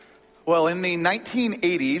Well, in the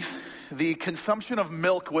 1980s, the consumption of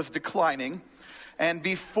milk was declining, and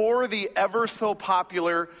before the ever so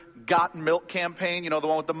popular Got Milk campaign, the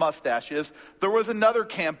one with the mustaches, there was another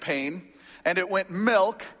campaign, and it went,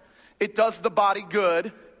 milk, it does the body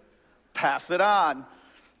good, pass it on.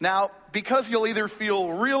 Now, because you'll either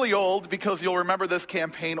feel really old because you'll remember this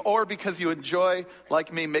campaign, or because you enjoy,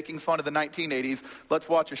 like me, making fun of the 1980s, let's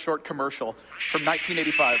watch a short commercial from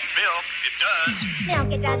 1985. Milk, it does.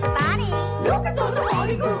 Milk, it does the body. Milk, it does the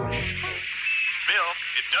body good. Milk,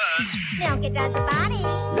 it does. Milk, it does the body.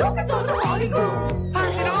 Milk, it does the body good.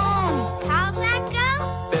 Pass it on. How's that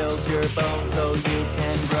go? Build your bones so you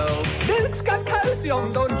can grow. Milk's got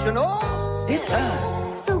calcium, don't you know? It does.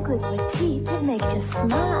 So good for teeth, it makes you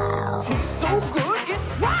smile. It's so good, it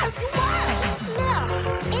drives you wild. Milk,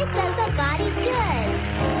 it does the body good.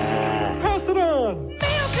 Pass it on. Milk,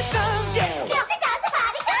 it does, yeah. Milk, it does the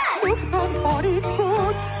body good. Milk, it does the body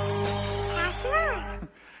good. Pass it on.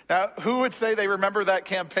 Now, who would say they remember that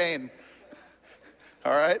campaign?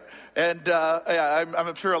 All right? And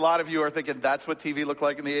I'm sure a lot of you are thinking, that's what TV looked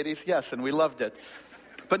like in the 80s? Yes, and we loved it.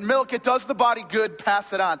 But milk, it does the body good,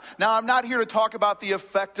 pass it on. Now, I'm not here to talk about the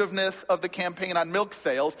effectiveness of the campaign on milk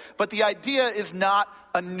sales, but the idea is not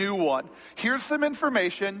a new one. Here's some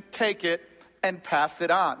information, take it, and pass it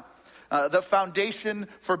on. The Foundation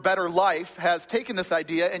for Better Life has taken this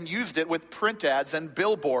idea and used it with print ads and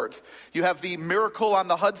billboards. You have the Miracle on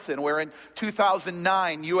the Hudson, where in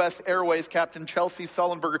 2009, U.S. Airways Captain Chelsea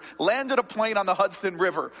Sullenberger landed a plane on the Hudson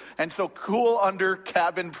River. And so cool under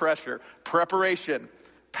cabin pressure. Preparation.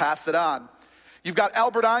 Pass it on. You've got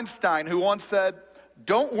Albert Einstein, who once said,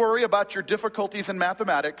 "Don't worry about your difficulties in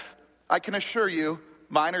mathematics. I can assure you,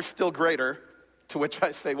 mine are still greater." To which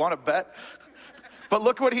I say, want to bet? But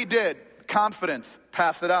look what he did. Confidence.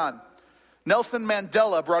 Pass it on. Nelson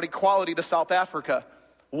Mandela brought equality to South Africa.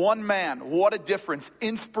 One man. What a difference.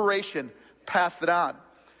 Inspiration. Pass it on.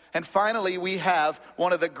 And finally, we have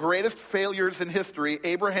one of the greatest failures in history,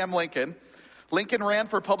 Abraham Lincoln. Lincoln ran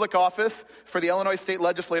for public office for the Illinois state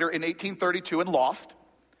legislature in 1832 and lost.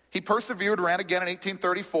 He persevered, ran again in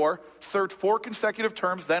 1834, served 4 consecutive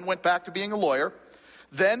terms, then went back to being a lawyer.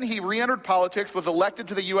 Then he re-entered politics, was elected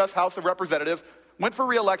to the U.S. House of Representatives, went for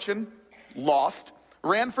re-election, lost.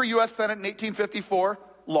 Ran for U.S. Senate in 1854,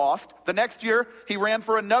 lost. The next year, he ran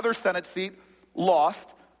for another Senate seat, lost,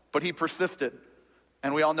 but he persisted.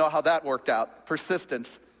 And we all know how that worked out. Persistence.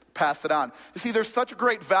 Pass it on. You see, there's such a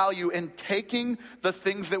great value in taking the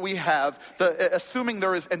things that we have, assuming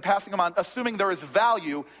there is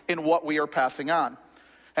value in what we are passing on.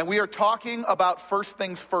 And we are talking about first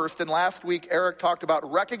things first. And last week, Eric talked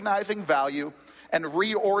about recognizing value and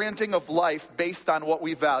reorienting of life based on what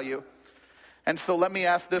we value. And so let me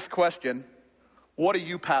ask this question. What are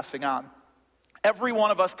you passing on? Every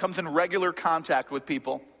one of us comes in regular contact with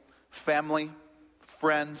people, family,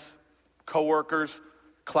 friends, coworkers,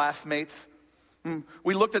 classmates.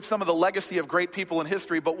 We looked at some of the legacy of great people in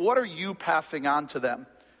history, but what are you passing on to them?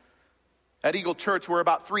 At Eagle Church, we're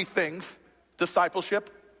about 3 things: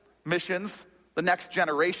 discipleship, missions, the next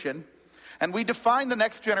generation. And we define the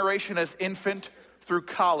next generation as infant through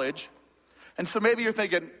college. And so maybe you're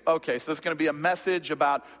thinking, okay, so it's going to be a message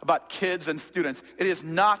about kids and students. It is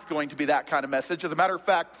not going to be that kind of message. As a matter of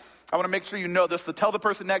fact, I want to make sure you know this. So tell the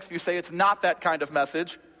person next to you, say it's not that kind of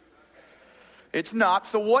message. It's not.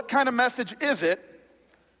 So what kind of message is it?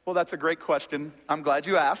 Well, that's a great question. I'm glad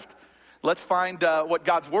you asked. Let's find what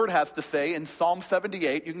God's word has to say in Psalm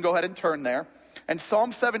 78. You can go ahead and turn there. And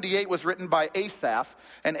Psalm 78 was written by Asaph.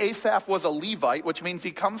 And Asaph was a Levite, which means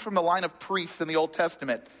he comes from the line of priests in the Old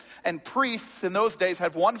Testament. And priests in those days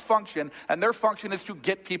had one function, and their function is to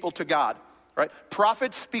get people to God. Right?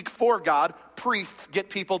 Prophets speak for God. Priests get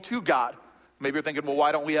people to God. Maybe you're thinking, well,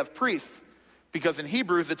 why don't we have priests? Because in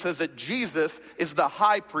Hebrews, it says that Jesus is the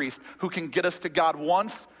high priest who can get us to God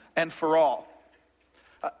once and for all.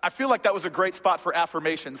 I feel like that was a great spot for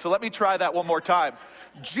affirmation, so let me try that one more time.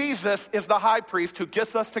 Jesus is the high priest who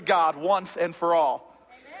gets us to God once and for all.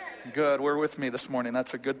 Amen. Good, we're with me this morning.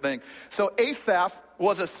 That's a good thing. So Asaph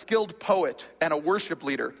was a skilled poet and a worship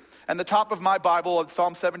leader. And the top of my Bible of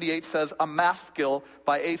Psalm 78 says, a maskil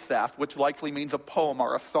by Asaph, which likely means a poem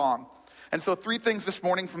or a song. And so 3 things this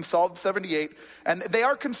morning from Psalm 78, and they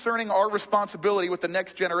are concerning our responsibility with the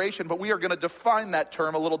next generation, but we are going to define that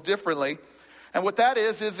term a little differently. And what that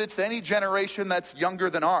is it's any generation that's younger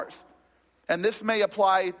than ours. And this may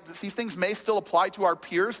apply, these things may still apply to our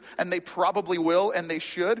peers, and they probably will, and they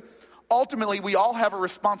should. ultimately, we all have a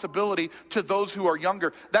responsibility to those who are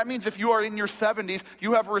younger. That means if you are in your 70s,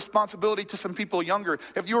 you have a responsibility to some people younger.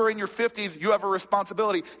 If you are in your 50s, you have a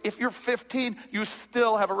responsibility. If you're 15, you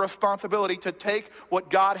still have a responsibility to take what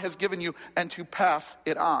God has given you and to pass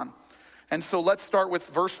it on. And so let's start with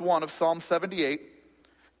verse 1 of Psalm 78.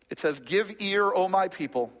 It says, "Give ear, O my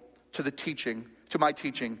people, to my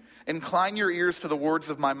teaching. Incline your ears to the words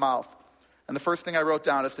of my mouth." And the first thing I wrote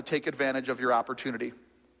down is to take advantage of your opportunity.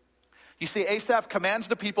 You see, Asaph commands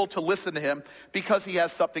the people to listen to him because he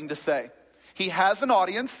has something to say. He has an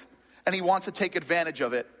audience, and he wants to take advantage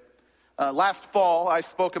of it. Last fall, I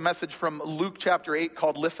spoke a message from Luke chapter 8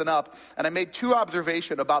 called Listen Up, and I made two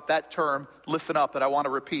observations about that term, listen up, that I want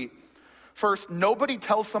to repeat. First, nobody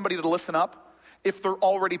tells somebody to listen up if they're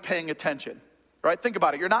already paying attention, right? Think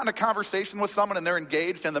about it. You're not in a conversation with someone and they're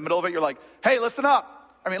engaged, and in the middle of it, you're like, "Hey, listen up."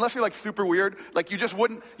 I mean, unless you're like super weird, like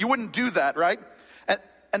you wouldn't do that, right?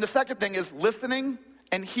 And the second thing is listening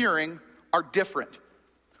and hearing are different.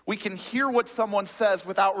 We can hear what someone says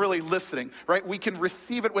without really listening, right? We can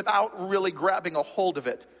receive it without really grabbing a hold of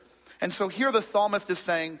it. And so here the psalmist is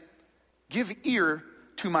saying, give ear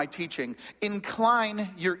to my teaching.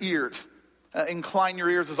 Incline your ears. Incline your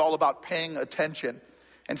ears is all about paying attention.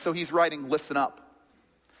 And so he's writing, listen up.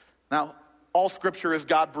 Now, all scripture is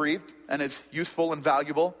God-breathed and is useful and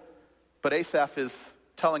valuable, but Asaph is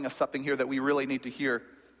telling us something here that we really need to hear.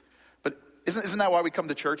 But isn't that why we come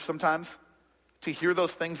to church sometimes? To hear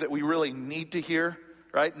those things that we really need to hear,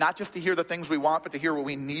 right? Not just to hear the things we want, but to hear what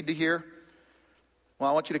we need to hear. Well,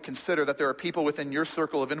 I want you to consider that there are people within your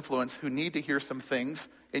circle of influence who need to hear some things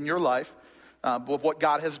in your life of what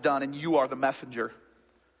God has done, and you are the messenger.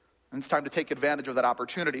 And it's time to take advantage of that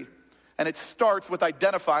opportunity. And it starts with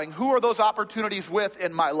identifying who are those opportunities with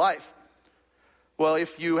in my life. Well,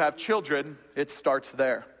 if you have children, it starts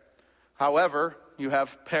there. However, you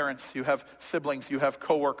have parents, you have siblings, you have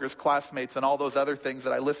coworkers, classmates, and all those other things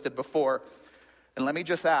that I listed before. And let me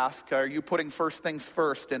just ask, are you putting first things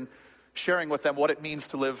first and sharing with them what it means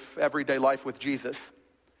to live everyday life with Jesus?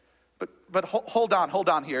 But hold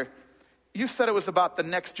on here. You said it was about the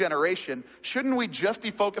next generation. Shouldn't we just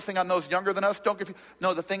be focusing on those younger than us?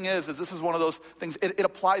 No, the thing is this is one of those things, it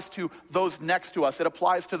applies to those next to us. It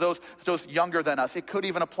applies to those younger than us. It could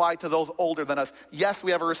even apply to those older than us. Yes,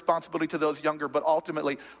 we have a responsibility to those younger, but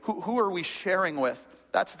ultimately, who are we sharing with?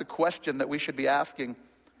 That's the question that we should be asking.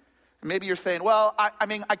 Maybe you're saying, well, I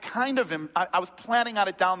kind of am. I was planning on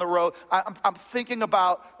it down the road. I'm thinking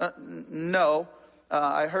about, no.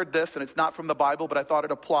 I heard this, and it's not from the Bible, but I thought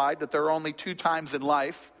it applied, that there are only two times in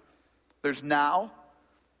life. There's now,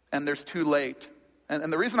 and there's too late.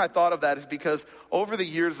 And the reason I thought of that is because over the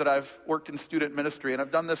years that I've worked in student ministry, and I've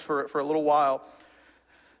done this for a little while,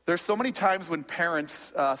 there's so many times when parents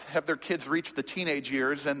have their kids reach the teenage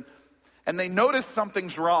years, and they notice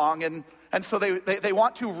something's wrong, and so they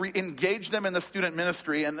want to re-engage them in the student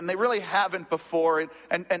ministry, and they really haven't before,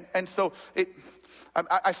 and so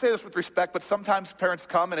I say this with respect, but sometimes parents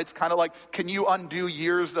come and it's kind of like, can you undo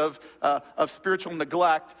years of spiritual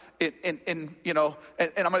neglect? And I'm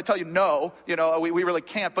going to tell you, no, we really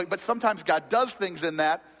can't. But sometimes God does things in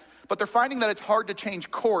that. But they're finding that it's hard to change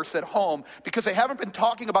course at home because they haven't been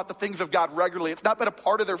talking about the things of God regularly. It's not been a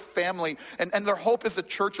part of their family, and their hope is the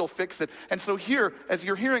church will fix it. And so here, as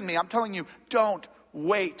you're hearing me, I'm telling you, don't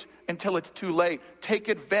wait until it's too late. Take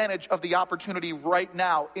advantage of the opportunity right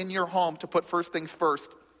now in your home to put first things first.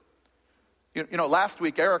 Last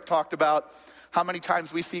week, Eric talked about how many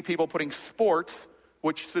times we see people putting sports,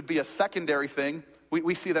 which should be a secondary thing,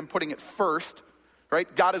 we see them putting it first,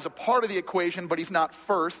 right? God is a part of the equation, but he's not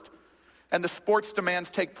first. And the sports demands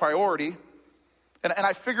take priority. And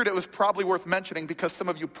I figured it was probably worth mentioning because some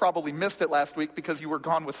of you probably missed it last week because you were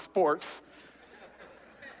gone with sports.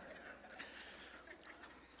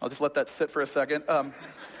 I'll just let that sit for a second.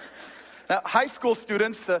 Now, high school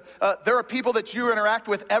students, there are people that you interact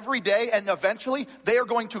with every day, and eventually they are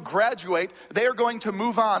going to graduate, they are going to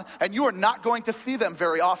move on, and you are not going to see them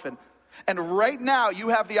very often. And right now, you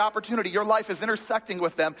have the opportunity, your life is intersecting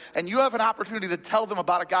with them, and you have an opportunity to tell them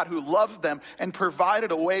about a God who loves them and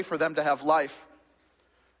provided a way for them to have life.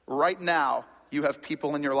 Right now, you have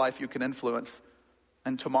people in your life you can influence,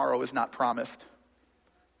 and tomorrow is not promised.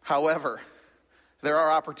 However, there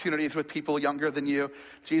are opportunities with people younger than you.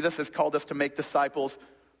 Jesus has called us to make disciples,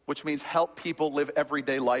 which means help people live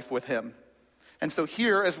everyday life with him. And so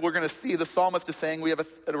here, as we're going to see, the psalmist is saying we have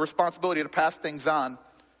a responsibility to pass things on.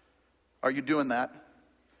 Are you doing that?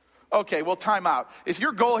 Okay, well, time out. Is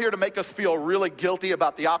your goal here to make us feel really guilty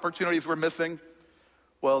about the opportunities we're missing?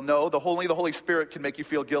 Well, no, only the Holy Spirit can make you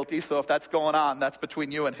feel guilty, so if that's going on, that's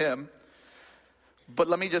between you and him. But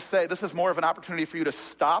let me just say, this is more of an opportunity for you to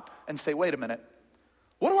stop and say, wait a minute.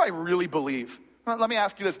 What do I really believe? Let me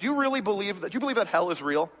ask you this. Do you really believe that hell is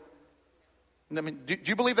real? I mean, do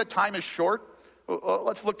you believe that time is short? Well,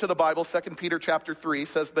 let's look to the Bible. 2 Peter chapter 3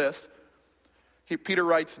 says this. Peter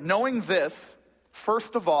writes, knowing this,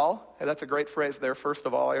 first of all, hey, that's a great phrase there, first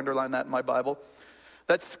of all, I underline that in my Bible,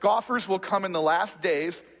 that scoffers will come in the last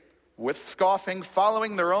days with scoffing,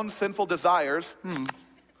 following their own sinful desires.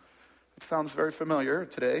 It sounds very familiar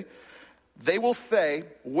today. They will say,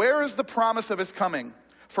 where is the promise of his coming?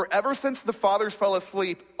 For ever since the fathers fell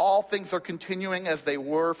asleep, all things are continuing as they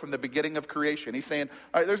were from the beginning of creation. He's saying,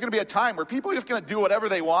 all right, there's going to be a time where people are just going to do whatever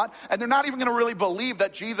they want, and they're not even going to really believe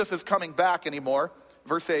that Jesus is coming back anymore.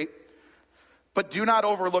 Verse 8, but do not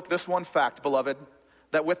overlook this one fact, beloved,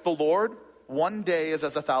 that with the Lord, one day is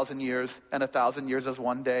as 1,000 years, and 1,000 years as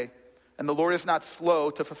one day. And the Lord is not slow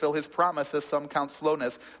to fulfill his promise, as some count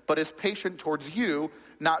slowness, but is patient towards you,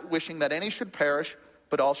 not wishing that any should perish,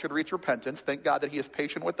 but all should reach repentance. Thank God that he is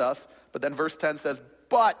patient with us. But then verse 10 says,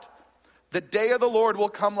 but the day of the Lord will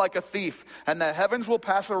come like a thief, and the heavens will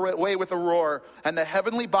pass away with a roar, and the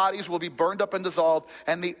heavenly bodies will be burned up and dissolved,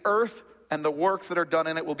 and the earth and the works that are done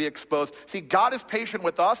in it will be exposed. See, God is patient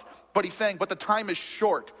with us, but he's saying, but the time is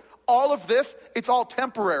short. All of this, it's all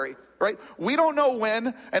temporary, right? We don't know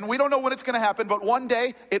when, and we don't know when it's going to happen, but one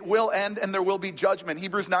day it will end and there will be judgment.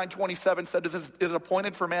 Hebrews 9:27 said it is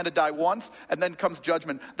appointed for man to die once, and then comes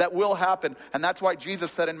judgment. That will happen, and that's why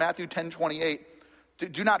Jesus said in Matthew 10:28,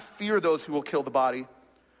 do not fear those who will kill the body,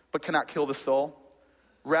 but cannot kill the soul.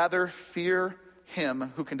 Rather, fear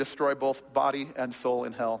him who can destroy both body and soul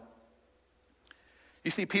in hell.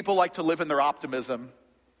 You see, people like to live in their optimism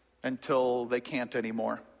until they can't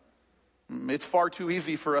anymore. It's far too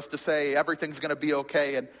easy for us to say everything's going to be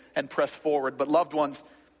okay and press forward. But loved ones,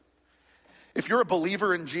 if you're a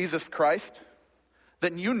believer in Jesus Christ,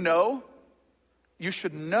 then you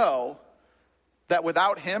should know that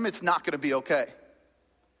without him, it's not going to be okay.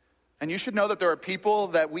 And you should know that there are people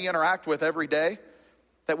that we interact with every day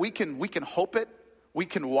that we can hope it, we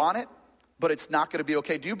can want it, but it's not going to be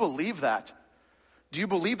okay. Do you believe that? Do you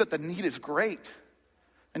believe that the need is great?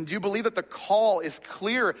 And do you believe that the call is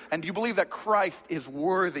clear? And do you believe that Christ is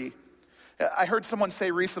worthy? I heard someone say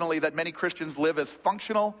recently that many Christians live as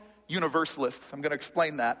functional universalists. I'm going to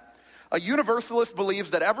explain that. A universalist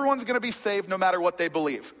believes that everyone's going to be saved no matter what they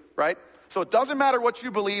believe, right? So it doesn't matter what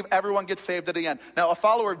you believe, everyone gets saved at the end. Now, a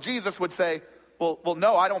follower of Jesus would say, well,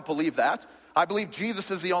 no, I don't believe that. I believe Jesus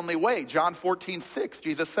is the only way. John 14:6,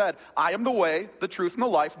 Jesus said, I am the way, the truth, and the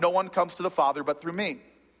life. No one comes to the Father but through me.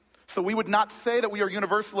 So we would not say that we are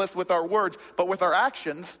universalists with our words, but with our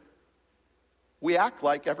actions, we act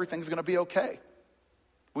like everything's going to be okay.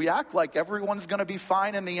 We act like everyone's going to be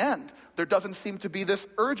fine in the end. There doesn't seem to be this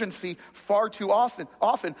urgency far too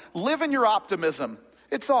often. Live in your optimism.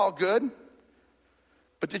 It's all good.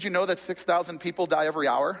 But did you know that 6,000 people die every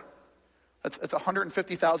hour? That's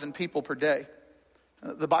 150,000 people per day.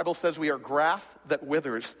 The Bible says we are grass that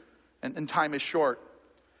withers, and time is short.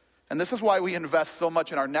 And this is why we invest so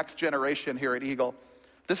much in our next generation here at Eagle.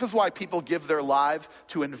 This is why people give their lives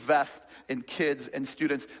to invest in kids and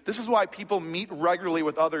students. This is why people meet regularly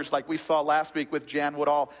with others like we saw last week with Jan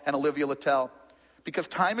Woodall and Olivia Littell. Because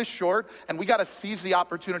time is short and we got to seize the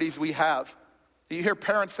opportunities we have. You hear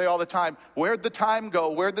parents say all the time, where'd the time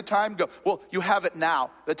go? Where'd the time go? Well, you have it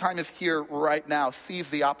now. The time is here right now. Seize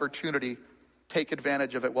the opportunity. Take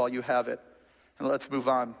advantage of it while you have it. And let's move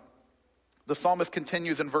on. The psalmist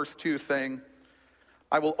continues in verse 2 saying,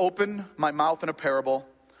 I will open my mouth in a parable.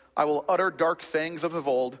 I will utter dark sayings of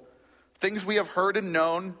old, things we have heard and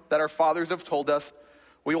known that our fathers have told us.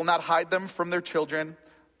 We will not hide them from their children,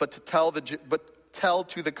 but tell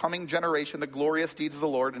to the coming generation the glorious deeds of the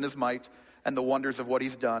Lord and his might and the wonders of what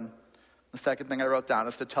he's done. The second thing I wrote down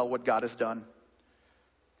is to tell what God has done.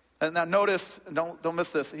 And now notice, don't miss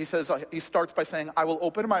this. He starts by saying, I will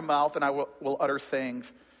open my mouth and I will utter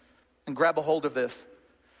sayings. And grab a hold of this.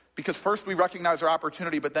 Because first we recognize our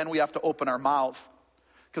opportunity, but then we have to open our mouths.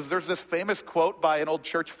 Because there's this famous quote by an old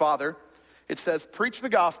church father. It says, preach the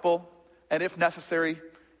gospel, and if necessary,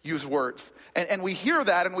 use words. And we hear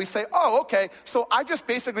that and we say, oh, okay, so I just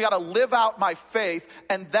basically got to live out my faith.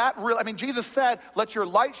 And that really, Jesus said, let your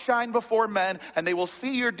light shine before men and they will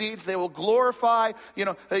see your deeds. They will glorify,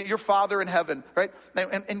 your Father in heaven, right?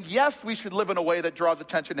 And yes, we should live in a way that draws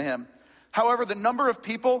attention to him. However, the number of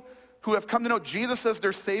people who have come to know Jesus as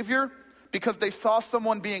their Savior because they saw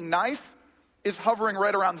someone being nice is hovering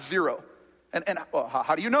right around zero. And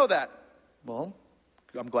how do you know that? Well,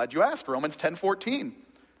 I'm glad you asked. Romans 10:14.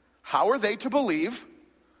 How are they to believe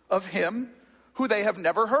of him who they have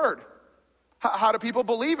never heard? How do people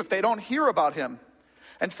believe if they don't hear about him?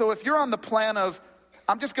 And so if you're on the plan of,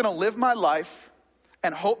 I'm just going to live my life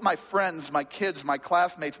and hope my friends, my kids, my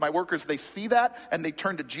classmates, my workers, they see that and they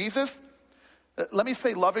turn to Jesus, let me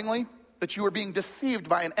say lovingly that you are being deceived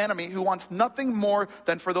by an enemy who wants nothing more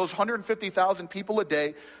than for those 150,000 people a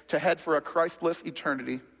day to head for a Christless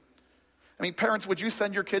eternity. I mean, parents, would you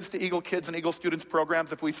send your kids to Eagle Kids and Eagle Students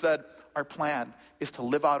programs if we said our plan is to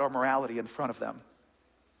live out our morality in front of them?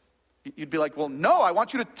 You'd be like, well, no, I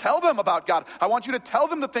want you to tell them about God. I want you to tell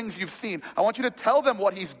them the things you've seen. I want you to tell them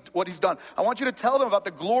what he's done. I want you to tell them about the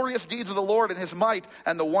glorious deeds of the Lord and his might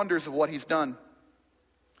and the wonders of what he's done.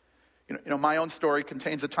 You know, my own story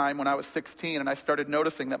contains a time when I was 16 and I started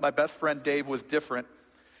noticing that my best friend Dave was different.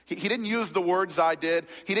 He didn't use the words I did.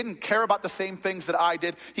 He didn't care about the same things that I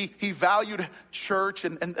did. He valued church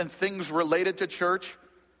and things related to church.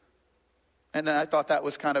 And then I thought that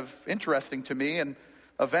was kind of interesting to me. And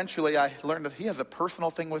eventually I learned that he has a personal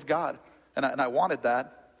thing with God. And I wanted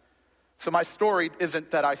that. So my story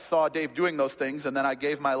isn't that I saw Dave doing those things and then I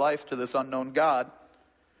gave my life to this unknown God.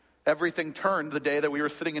 Everything turned the day that we were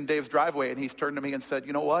sitting in Dave's driveway and he's turned to me and said,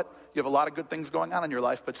 you know what? You have a lot of good things going on in your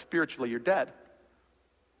life, but spiritually you're dead.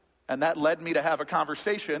 And that led me to have a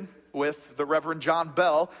conversation with the Reverend John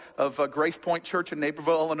Bell of Grace Point Church in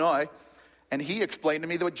Naperville, Illinois. And he explained to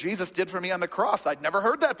me what Jesus did for me on the cross. I'd never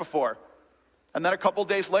heard that before. And then a couple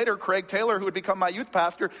days later, Craig Taylor, who had become my youth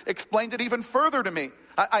pastor, explained it even further to me.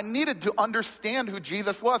 I needed to understand who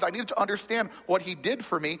Jesus was. I needed to understand what he did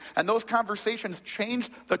for me. And those conversations changed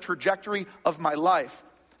the trajectory of my life.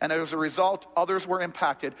 And as a result, others were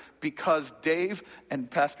impacted because Dave and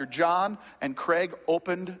Pastor John and Craig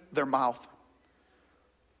opened their mouth.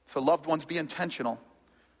 So loved ones, be intentional.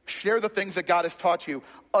 Share the things that God has taught you.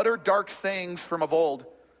 Utter dark sayings from of old.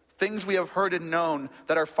 Things we have heard and known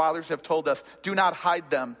that our fathers have told us. Do not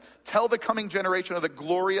hide them. Tell the coming generation of the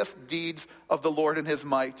glorious deeds of the Lord and his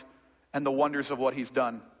might and the wonders of what he's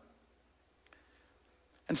done.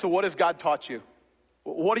 And so what has God taught you?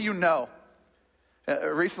 What do you know?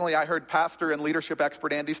 Recently I heard pastor and leadership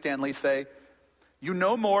expert Andy Stanley say, you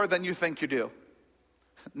know more than you think you do.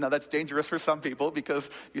 Now that's dangerous for some people because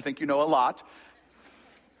you think you know a lot.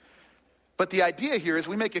 But the idea here is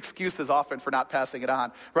we make excuses often for not passing it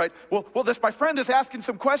on, right? Well, my friend is asking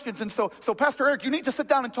some questions, and so Pastor Eric, you need to sit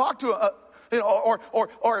down and talk to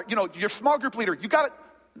or your small group leader. You got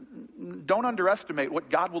to don't underestimate what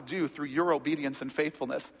God will do through your obedience and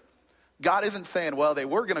faithfulness. God isn't saying, well, they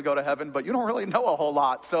were going to go to heaven, but you don't really know a whole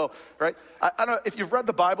lot. So, right? I don't know if you've read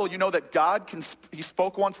the Bible, you know that God he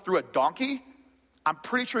spoke once through a donkey. I'm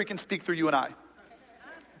pretty sure he can speak through you and I.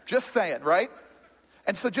 Just saying, right?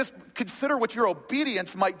 And so just consider what your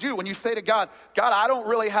obedience might do when you say to God, God, I don't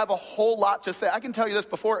really have a whole lot to say. I can tell you this,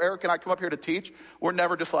 before Eric and I come up here to teach, we're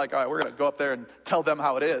never just like, all right, we're going to go up there and tell them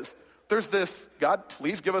how it is. There's this, God,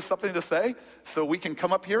 please give us something to say so we can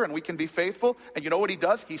come up here and we can be faithful. And you know what he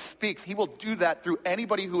does? He speaks. He will do that through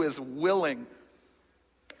anybody who is willing.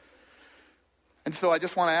 And so I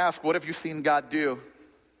just want to ask, what have you seen God do?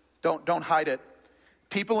 Don't hide it.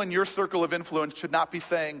 People in your circle of influence should not be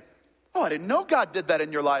saying, oh, I didn't know God did that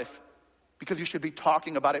in your life, because you should be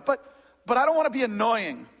talking about it. But I don't want to be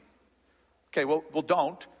annoying. Okay, well,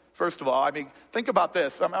 don't. First of all, I mean, think about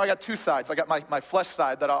this. I got two sides. I got my flesh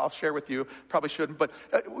side that I'll share with you. Probably shouldn't, but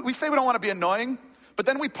we say we don't want to be annoying, but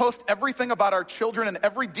then we post everything about our children and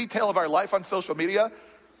every detail of our life on social media.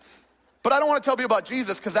 But I don't want to tell people about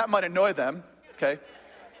Jesus because that might annoy them, okay?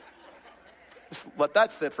 Just let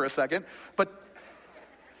that sit for a second. But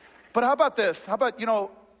how about this? How about,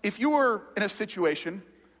 if you were in a situation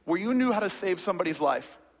where you knew how to save somebody's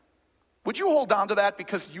life, would you hold on to that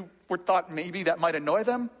because you thought maybe that might annoy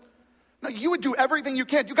them? No, you would do everything you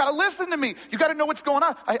can. You got to listen to me. You got to know what's going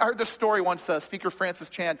on. I heard this story once. Speaker Francis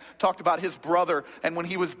Chan talked about his brother, and when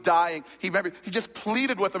he was dying, he just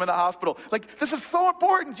pleaded with him in the hospital. Like, this is so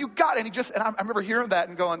important. You got it. And I remember hearing that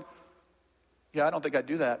and going, yeah, I don't think I'd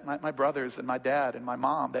do that. My brothers and my dad and my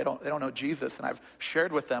mom, they don't know Jesus, and I've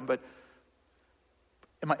shared with them, but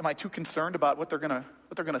Am I too concerned about what they're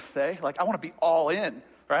gonna say? Like, I want to be all in,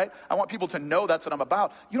 right? I want people to know that's what I'm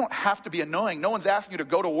about. You don't have to be annoying. No one's asking you to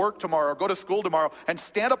go to work tomorrow or go to school tomorrow and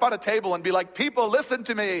stand up at a table and be like, people, listen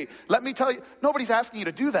to me. Let me tell you. Nobody's asking you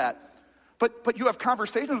to do that. But you have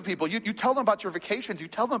conversations with people. You tell them about your vacations. You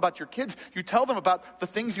tell them about your kids. You tell them about the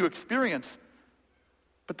things you experience.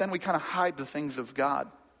 But then we kind of hide the things of God.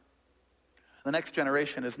 The next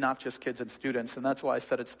generation is not just kids and students, and that's why I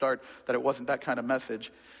said at start that it wasn't that kind of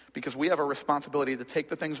message, because we have a responsibility to take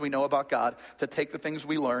the things we know about God, to take the things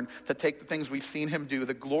we learn, to take the things we've seen him do,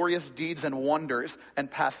 the glorious deeds and wonders, and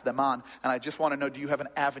pass them on. And I just want to know, do you have an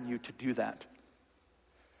avenue to do that?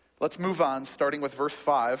 Let's move on, starting with verse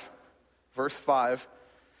 5. Verse 5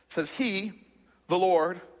 says, He, the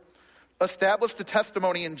Lord, established a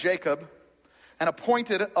testimony in Jacob and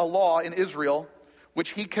appointed a law in Israel,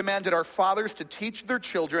 which he commanded our fathers to teach their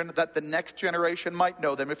children, that the next generation might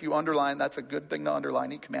know them. If you underline, that's a good thing to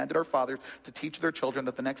underline. He commanded our fathers to teach their children,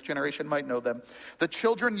 that the next generation might know them. The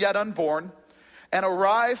children yet unborn, and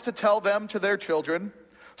arise to tell them to their children,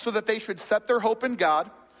 so that they should set their hope in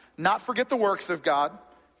God, not forget the works of God,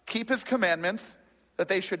 keep his commandments, that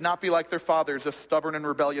they should not be like their fathers, a stubborn and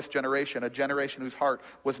rebellious generation, a generation whose heart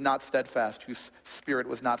was not steadfast, whose spirit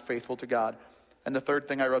was not faithful to God. And the third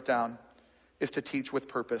thing I wrote down is to teach with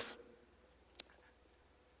purpose.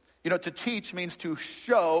 You know, to teach means to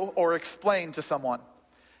show or explain to someone.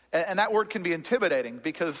 And that word can be intimidating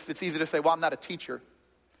because it's easy to say, well, I'm not a teacher.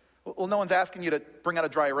 Well, no one's asking you to bring out a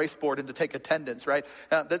dry erase board and to take attendance, right?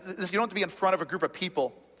 You don't have to be in front of a group of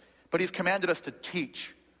people, but he's commanded us to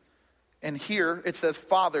teach. And here it says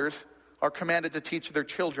fathers are commanded to teach their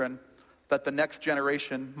children that the next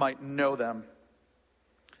generation might know them.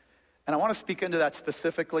 And I want to speak into that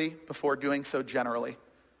specifically before doing so generally.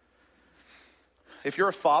 If you're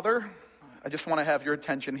a father, I just want to have your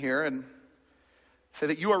attention here and say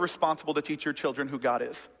that you are responsible to teach your children who God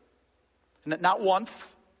is. And not once,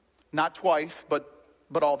 not twice, but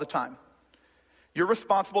all the time. You're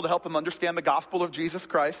responsible to help them understand the gospel of Jesus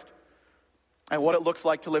Christ and what it looks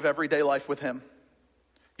like to live everyday life with him.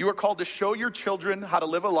 You are called to show your children how to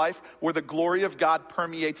live a life where the glory of God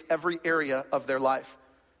permeates every area of their life.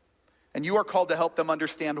 And you are called to help them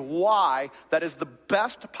understand why that is the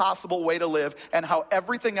best possible way to live and how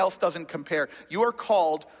everything else doesn't compare. You are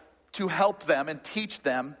called to help them and teach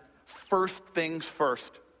them first things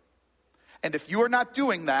first. And if you are not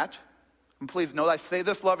doing that, and please know I say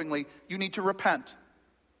this lovingly, you need to repent.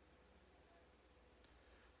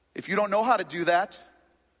 If you don't know how to do that,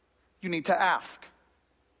 you need to ask.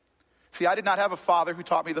 See, I did not have a father who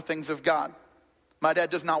taught me the things of God. My dad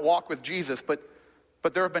does not walk with Jesus, but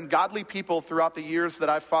there have been godly people throughout the years that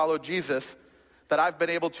I've followed Jesus that I've been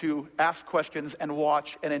able to ask questions and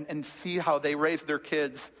watch and see how they raise their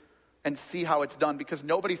kids and see how it's done, because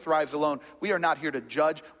nobody thrives alone. We are not here to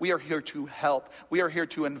judge. We are here to help. We are here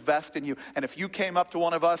to invest in you. And if you came up to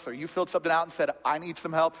one of us or you filled something out and said, I need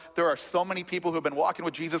some help, there are so many people who have been walking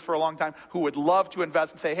with Jesus for a long time who would love to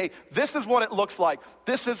invest and say, hey, this is what it looks like.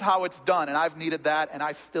 This is how it's done. And I've needed that, and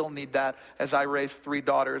I still need that as I raise 3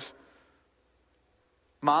 daughters.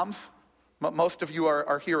 Moms, most of you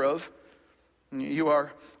are heroes. You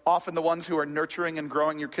are often the ones who are nurturing and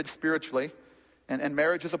growing your kids spiritually. And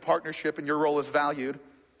marriage is a partnership, and your role is valued.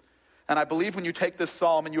 And I believe when you take this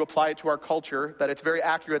psalm and you apply it to our culture, that it's very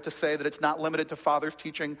accurate to say that it's not limited to fathers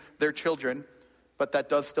teaching their children, but that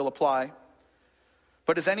does still apply.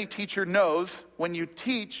 But as any teacher knows, when you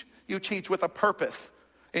teach with a purpose.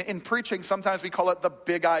 In preaching, sometimes we call it the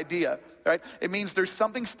big idea, right? It means there's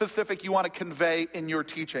something specific you want to convey in your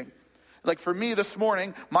teaching. Like for me this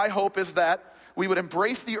morning, my hope is that we would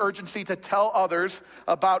embrace the urgency to tell others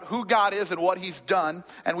about who God is and what he's done,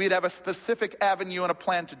 and we'd have a specific avenue and a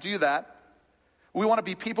plan to do that. We want to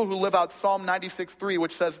be people who live out Psalm 96:3,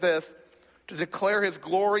 which says this, to declare his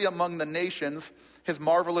glory among the nations, his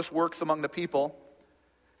marvelous works among the people.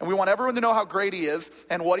 And we want everyone to know how great he is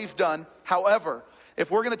and what he's done. However, if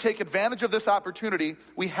we're going to take advantage of this opportunity,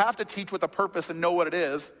 we have to teach with a purpose and know what it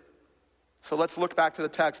is. So let's look back to the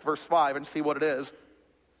text, verse 5, and see what it is.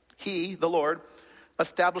 He, the Lord,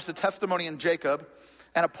 established a testimony in Jacob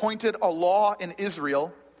and appointed a law in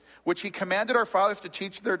Israel, which he commanded our fathers to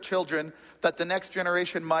teach their children, that the next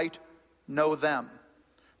generation might know them.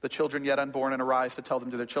 The children yet unborn, and arise to tell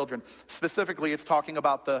them to their children. Specifically, it's talking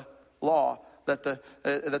about the law, that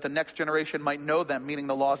the next generation might know them, meaning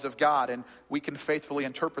the laws of God. And we can faithfully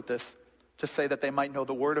interpret this to say that they might know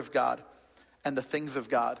the word of God and the things of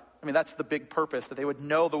God. I mean, that's the big purpose, that they would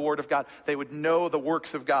know the word of God. They would know the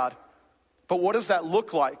works of God. But what does that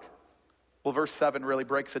look like? Well, verse 7 really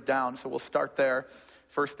breaks it down, so we'll start there.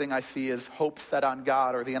 First thing I see is hope set on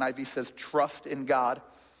God, or the NIV says trust in God.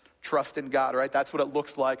 Trust in God, right? That's what it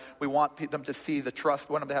looks like. We want them to see the trust.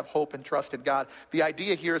 We want them to have hope and trust in God. The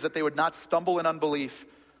idea here is that they would not stumble in unbelief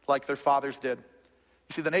like their fathers did.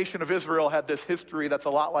 You see, the nation of Israel had this history that's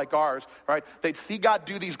a lot like ours, right? They'd see God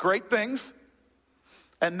do these great things,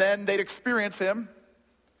 and then they'd experience him,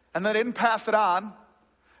 and then they didn't pass it on,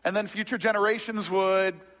 and then future generations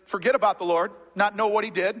would forget about the Lord, not know what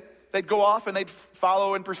he did. They'd go off and they'd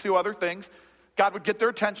follow and pursue other things. God would get their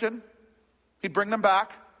attention. He'd bring them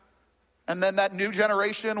back. And then that new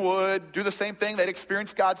generation would do the same thing. They'd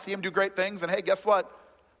experience God, see him do great things, and hey, guess what?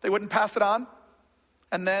 They wouldn't pass it on.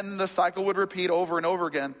 And then the cycle would repeat over and over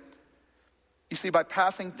again. You see, by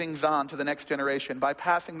passing things on to the next generation, by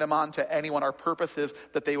passing them on to anyone, our purpose is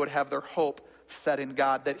that they would have their hope set in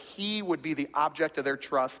God, that he would be the object of their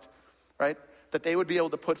trust, right? That they would be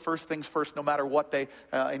able to put first things first no matter what they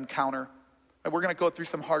encounter. And we're going to go through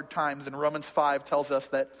some hard times, and Romans 5 tells us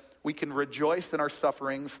that we can rejoice in our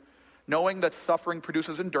sufferings, knowing that suffering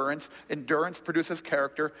produces endurance, endurance produces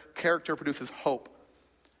character, character produces hope.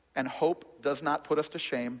 And hope does not put us to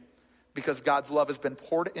shame, because God's love has been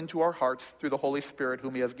poured into our hearts through the Holy Spirit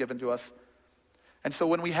whom he has given to us. And so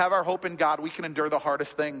when we have our hope in God, we can endure the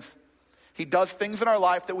hardest things. He does things in our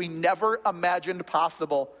life that we never imagined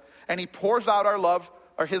possible, and he pours out our love,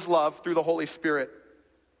 or his love, through the Holy Spirit.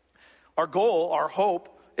 Our goal, our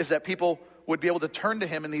hope, is that people would be able to turn to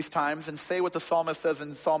him in these times and say what the psalmist says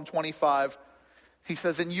in Psalm 25. He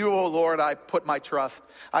says, "In you, O Lord, I put my trust.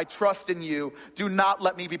 I trust in you. Do not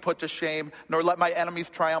let me be put to shame, nor let my enemies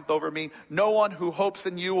triumph over me. No one who hopes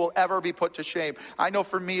in you will ever be put to shame." I know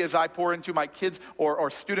for me, as I pour into my kids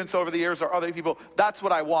or students over the years or other people, that's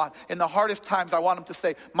what I want. In the hardest times, I want them to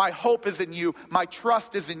say, my hope is in you. My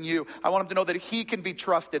trust is in you. I want them to know that he can be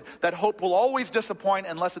trusted, that hope will always disappoint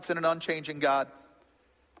unless it's in an unchanging God.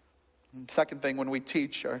 And second thing, when we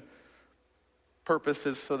teach, our purpose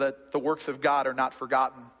is so that the works of God are not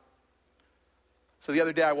forgotten. So the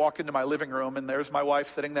other day I walk into my living room and there's my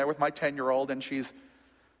wife sitting there with my 10-year-old, and she's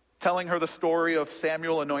telling her the story of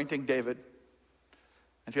Samuel anointing David.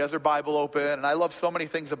 And she has her Bible open, and I love so many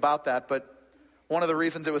things about that, but one of the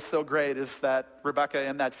reasons it was so great is that Rebecca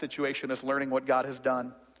in that situation is learning what God has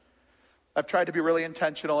done. I've tried to be really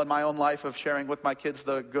intentional in my own life of sharing with my kids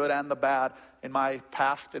the good and the bad in my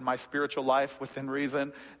past, in my spiritual life within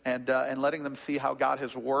reason, and letting them see how God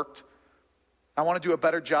has worked. I want to do a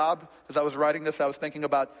better job. As I was writing this, I was thinking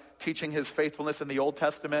about teaching his faithfulness in the Old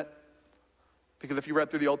Testament. Because if you read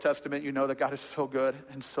through the Old Testament, you know that God is so good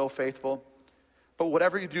and so faithful. But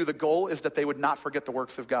whatever you do, the goal is that they would not forget the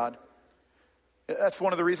works of God. That's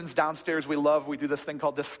one of the reasons downstairs we do this thing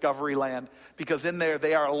called Discovery Land, because in there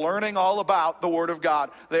they are learning all about the Word of God.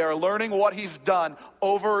 They are learning what he's done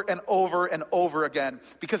over and over and over again,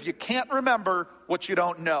 because you can't remember what you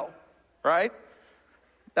don't know, right?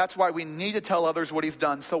 That's why we need to tell others what he's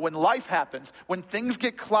done. So when life happens, when things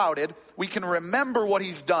get clouded, we can remember what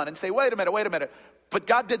he's done and say, wait a minute, but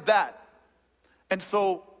God did that. And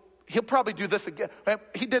so he'll probably do this again.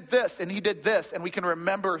 He did this, and he did this, and we can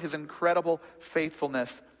remember his incredible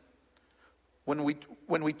faithfulness. When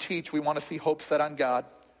we teach, we want to see hope set on God.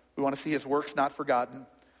 We want to see his works not forgotten.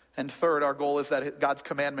 And third, our goal is that God's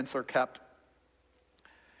commandments are kept.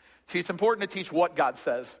 See, it's important to teach what God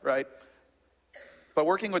says, right? But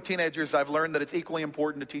working with teenagers, I've learned that it's equally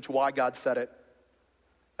important to teach why God said it.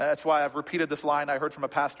 That's why I've repeated this line I heard from a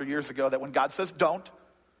pastor years ago, that when God says don't,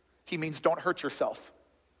 he means don't hurt yourself.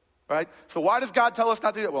 Right? So why does God tell us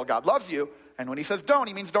not to do it? Well, God loves you. And when he says don't,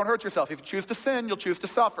 he means don't hurt yourself. If you choose to sin, you'll choose to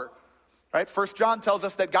suffer. Right? 1 John tells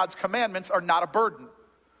us that God's commandments are not a burden.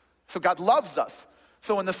 So God loves us.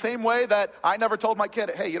 So in the same way that I never told my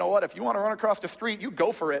kid, hey, you know what? If you want to run across the street, you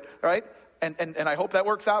go for it. Right? And I hope that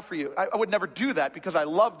works out for you. I would never do that because I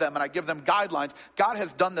love them and I give them guidelines. God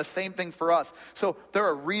has done the same thing for us. So there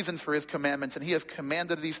are reasons for his commandments, and he has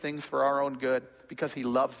commanded these things for our own good because he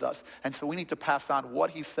loves us. And so we need to pass on what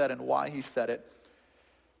he said and why he said it.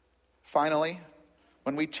 Finally,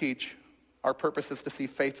 when we teach, our purpose is to see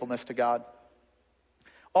faithfulness to God.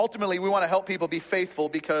 Ultimately, we want to help people be faithful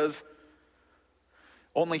because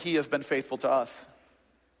only he has been faithful to us.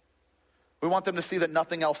 We want them to see that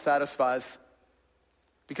nothing else satisfies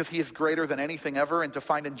because he is greater than anything ever, and to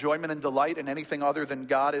find enjoyment and delight in anything other than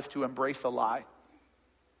God is to embrace a lie.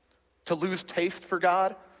 To lose taste for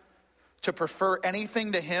God, to prefer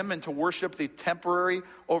anything to him and to worship the temporary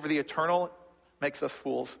over the eternal makes us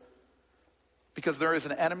fools. Because there is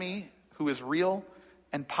an enemy who is real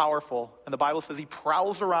and powerful. And the Bible says he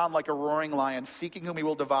prowls around like a roaring lion, seeking whom he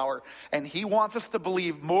will devour. And he wants us to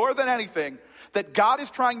believe more than anything that God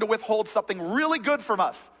is trying to withhold something really good from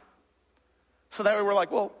us. So that way we're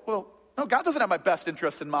like, well, no, God doesn't have my best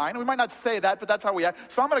interest in mind. We might not say that, but that's how we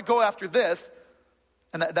act. So I'm going to go after this.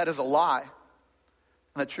 And that is a lie.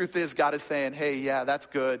 And the truth is, God is saying, hey, yeah, that's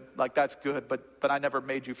good. Like, that's good, but I never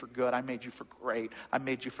made you for good. I made you for great. I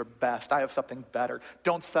made you for best. I have something better.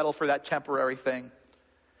 Don't settle for that temporary thing.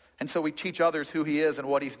 And so we teach others who he is and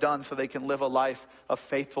what he's done so they can live a life of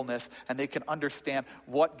faithfulness, and they can understand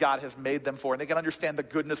what God has made them for, and they can understand the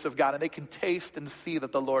goodness of God, and they can taste and see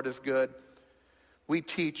that the Lord is good. We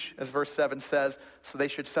teach, as verse 7 says, so they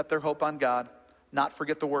should set their hope on God, not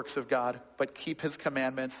forget the works of God, but keep his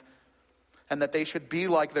commandments, and that they should be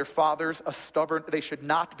like their fathers, they should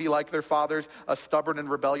not be like their fathers, a stubborn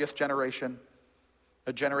and rebellious generation.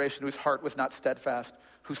 a generation whose heart was not steadfast,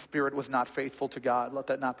 whose spirit was not faithful to God. Let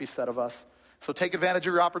that not be said of us. So take advantage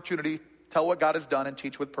of your opportunity, tell what God has done, and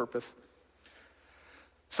teach with purpose.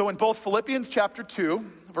 So in both Philippians chapter 2,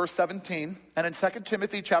 verse 17, and in 2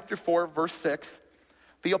 Timothy chapter 4, verse 6,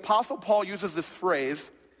 the Apostle Paul uses this phrase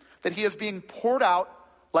that he is being poured out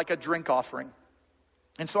like a drink offering.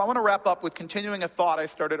 And so I want to wrap up with continuing a thought I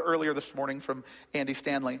started earlier this morning from Andy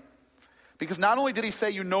Stanley. Because not only did he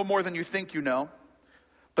say you know more than you think you know,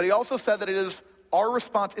 but he also said that it is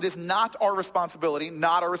not our responsibility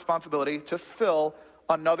to fill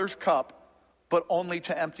another's cup, but only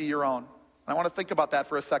to empty your own. And I want to think about that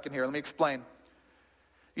for a second here. Let me explain.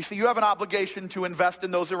 You see, you have an obligation to invest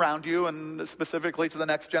in those around you, and specifically to the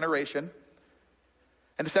next generation.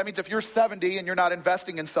 And that means if you're 70 and you're not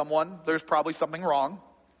investing in someone, there's probably something wrong.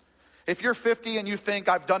 If you're 50 and you think,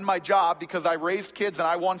 I've done my job because I raised kids and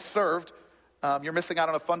I once served, you're missing out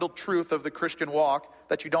on a fundamental truth of the Christian walk,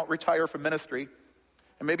 that you don't retire from ministry.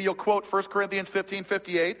 And maybe you'll quote 1 Corinthians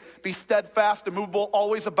 15:58, be steadfast, immovable,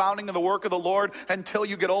 always abounding in the work of the Lord until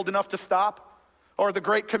you get old enough to stop. Or the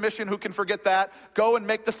Great Commission, who can forget that? Go and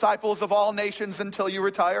make disciples of all nations until you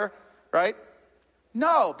retire, right?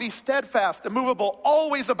 No, be steadfast, immovable,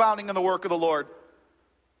 always abounding in the work of the Lord,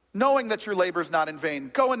 knowing that your labor is not in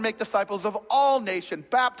vain. Go and make disciples of all nations,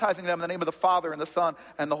 baptizing them in the name of the Father and the Son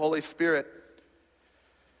and the Holy Spirit.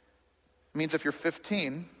 It means if you're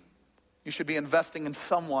 15, you should be investing in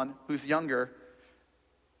someone who's younger.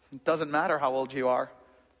 It doesn't matter how old you are.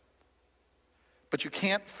 But you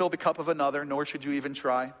can't fill the cup of another, nor should you even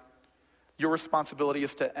try. Your responsibility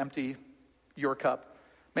is to empty your cup.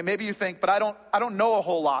 Maybe you think, but I don't know a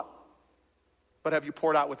whole lot. But have you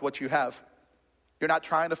poured out with what you have? You're not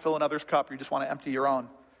trying to fill another's cup. You just want to empty your own.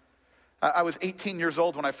 I was 18 years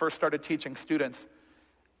old when I first started teaching students.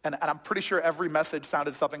 And I'm pretty sure every message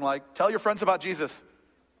sounded something like, tell your friends about Jesus.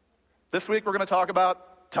 This week we're going to talk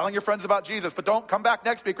about telling your friends about Jesus. But don't come back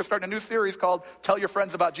next week. We're starting a new series called Tell Your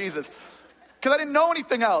Friends About Jesus. Because I didn't know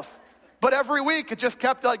anything else. But every week it just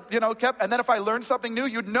kept. And then if I learned something new,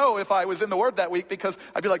 you'd know if I was in the Word that week, because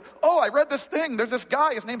I'd be like, oh, I read this thing. There's this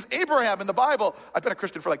guy. His name's Abraham in the Bible. I've been a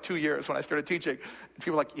Christian for like 2 years when I started teaching. And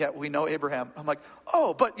people were like, yeah, we know Abraham. I'm like,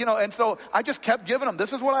 oh, but, and so I just kept giving them,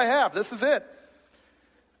 this is what I have. This is it.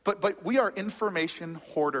 But we are information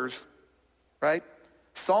hoarders, right?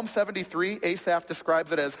 Psalm 73, Asaph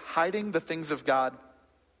describes it as hiding the things of God.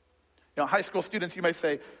 High school students, you may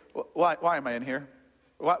say, why am I in here?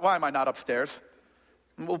 Why am I not upstairs?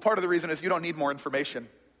 Well, part of the reason is you don't need more information,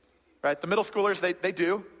 right? The middle schoolers, they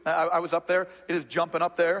do. I was up there. It is jumping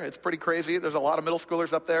up there. It's pretty crazy. There's a lot of middle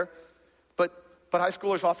schoolers up there. But high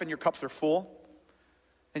schoolers, often your cups are full,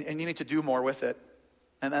 and you need to do more with it.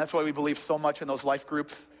 And that's why we believe so much in those life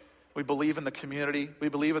groups. We believe in the community. We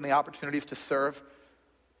believe in the opportunities to serve.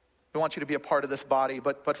 We want you to be a part of this body.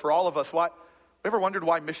 But for all of us, have you ever wondered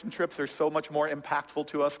why mission trips are so much more impactful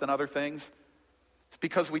to us than other things? It's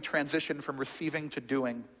because we transition from receiving to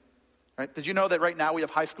doing, right? Did you know that right now we have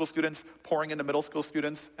high school students pouring into middle school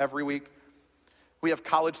students every week? We have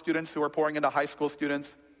college students who are pouring into high school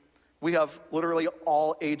students. We have literally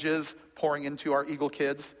all ages pouring into our Eagle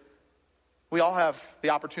kids. We all have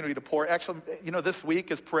the opportunity to pour. Actually, this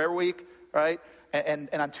week is prayer week, right? And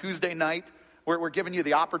on Tuesday night, we're giving you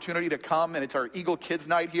the opportunity to come, and it's our Eagle Kids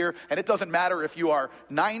night here. And it doesn't matter if you are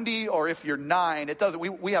 90 or if you're 9.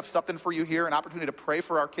 We have something for you here, an opportunity to pray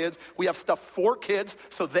for our kids. We have stuff for kids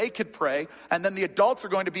so they could pray. And then the adults are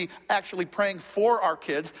going to be actually praying for our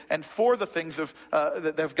kids and for the things of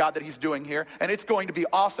God that he's doing here. And it's going to be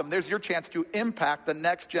awesome. There's your chance to impact the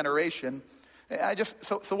next generation.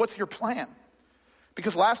 So what's your plan?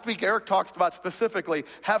 Because last week Eric talked about specifically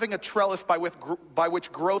having a trellis by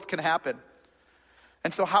which growth can happen.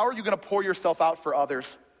 And so how are you going to pour yourself out for others?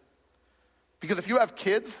 Because if you have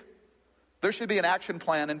kids, there should be an action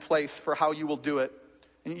plan in place for how you will do it.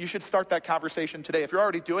 And you should start that conversation today. If you're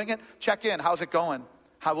already doing it, check in. How's it going?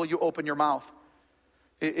 How will you open your mouth?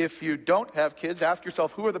 If you don't have kids, ask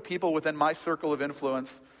yourself, who are the people within my circle of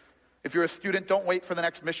influence? If you're a student, don't wait for the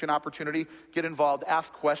next mission opportunity. Get involved.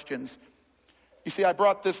 Ask questions. You see, I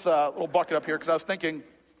brought this little bucket up here because I was thinking,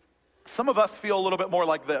 some of us feel a little bit more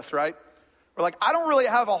like this, right? We're like, I don't really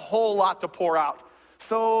have a whole lot to pour out.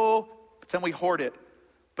 But then we hoard it.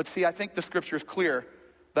 But see, I think the scripture is clear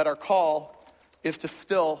that our call is to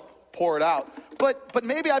still pour it out. But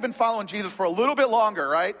maybe I've been following Jesus for a little bit longer,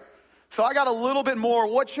 right? So I got a little bit more.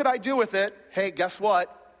 What should I do with it? Hey, guess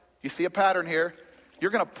what? You see a pattern here.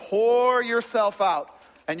 You're going to pour yourself out.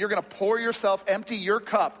 And you're going to pour yourself, empty your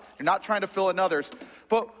cup. You're not trying to fill another's.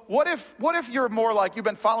 But what if you're more like, you've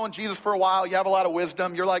been following Jesus for a while, you have a lot of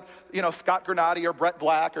wisdom, you're like, Scott Granati or Brett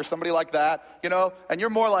Black or somebody like that, and you're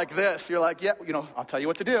more like this. You're like, yeah, I'll tell you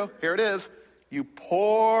what to do. Here it is. You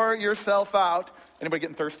pour yourself out. Anybody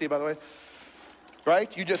getting thirsty, by the way?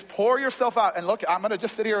 Right? You just pour yourself out. And look, I'm going to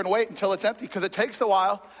just sit here and wait until it's empty because it takes a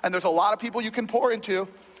while and there's a lot of people you can pour into.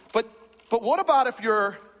 But what about if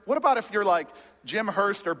you're like Jim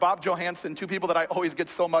Hurst or Bob Johansson, two people that I always get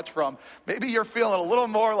so much from? Maybe you're feeling a little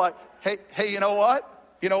more like, hey, you know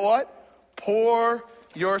what? You know what? Pour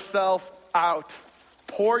yourself out.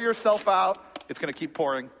 Pour yourself out. It's going to keep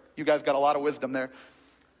pouring. You guys got a lot of wisdom there.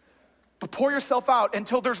 But pour yourself out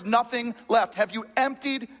until there's nothing left. Have you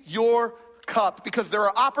emptied your cup? Because there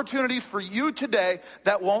are opportunities for you today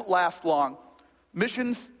that won't last long.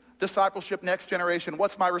 Missions, discipleship, next generation.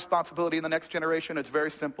 What's my responsibility in the next generation? It's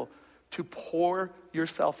very simple. To pour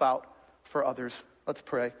yourself out for others. Let's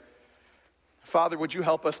pray. Father, would you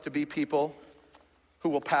help us to be people who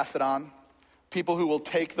will pass it on? People who will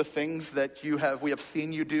take the things that we have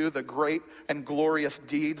seen you do, the great and glorious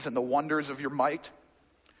deeds and the wonders of your might.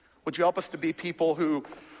 Would you help us to be people who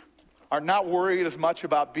are not worried as much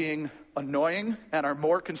about being annoying and are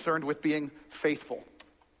more concerned with being faithful?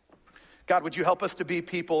 God, would you help us to be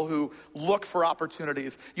people who look for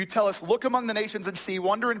opportunities? You tell us, look among the nations and see,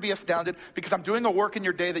 wonder and be astounded, because I'm doing a work in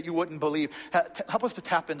your day that you wouldn't believe. Help us to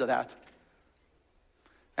tap into that.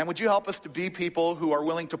 And would you help us to be people who are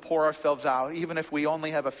willing to pour ourselves out, even if we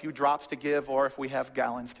only have a few drops to give or if we have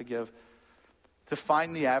gallons to give, to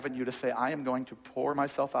find the avenue to say, I am going to pour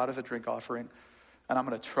myself out as a drink offering, and I'm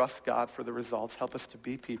going to trust God for the results. Help us to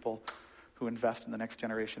be people who invest in the next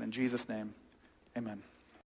generation. In Jesus' name, amen.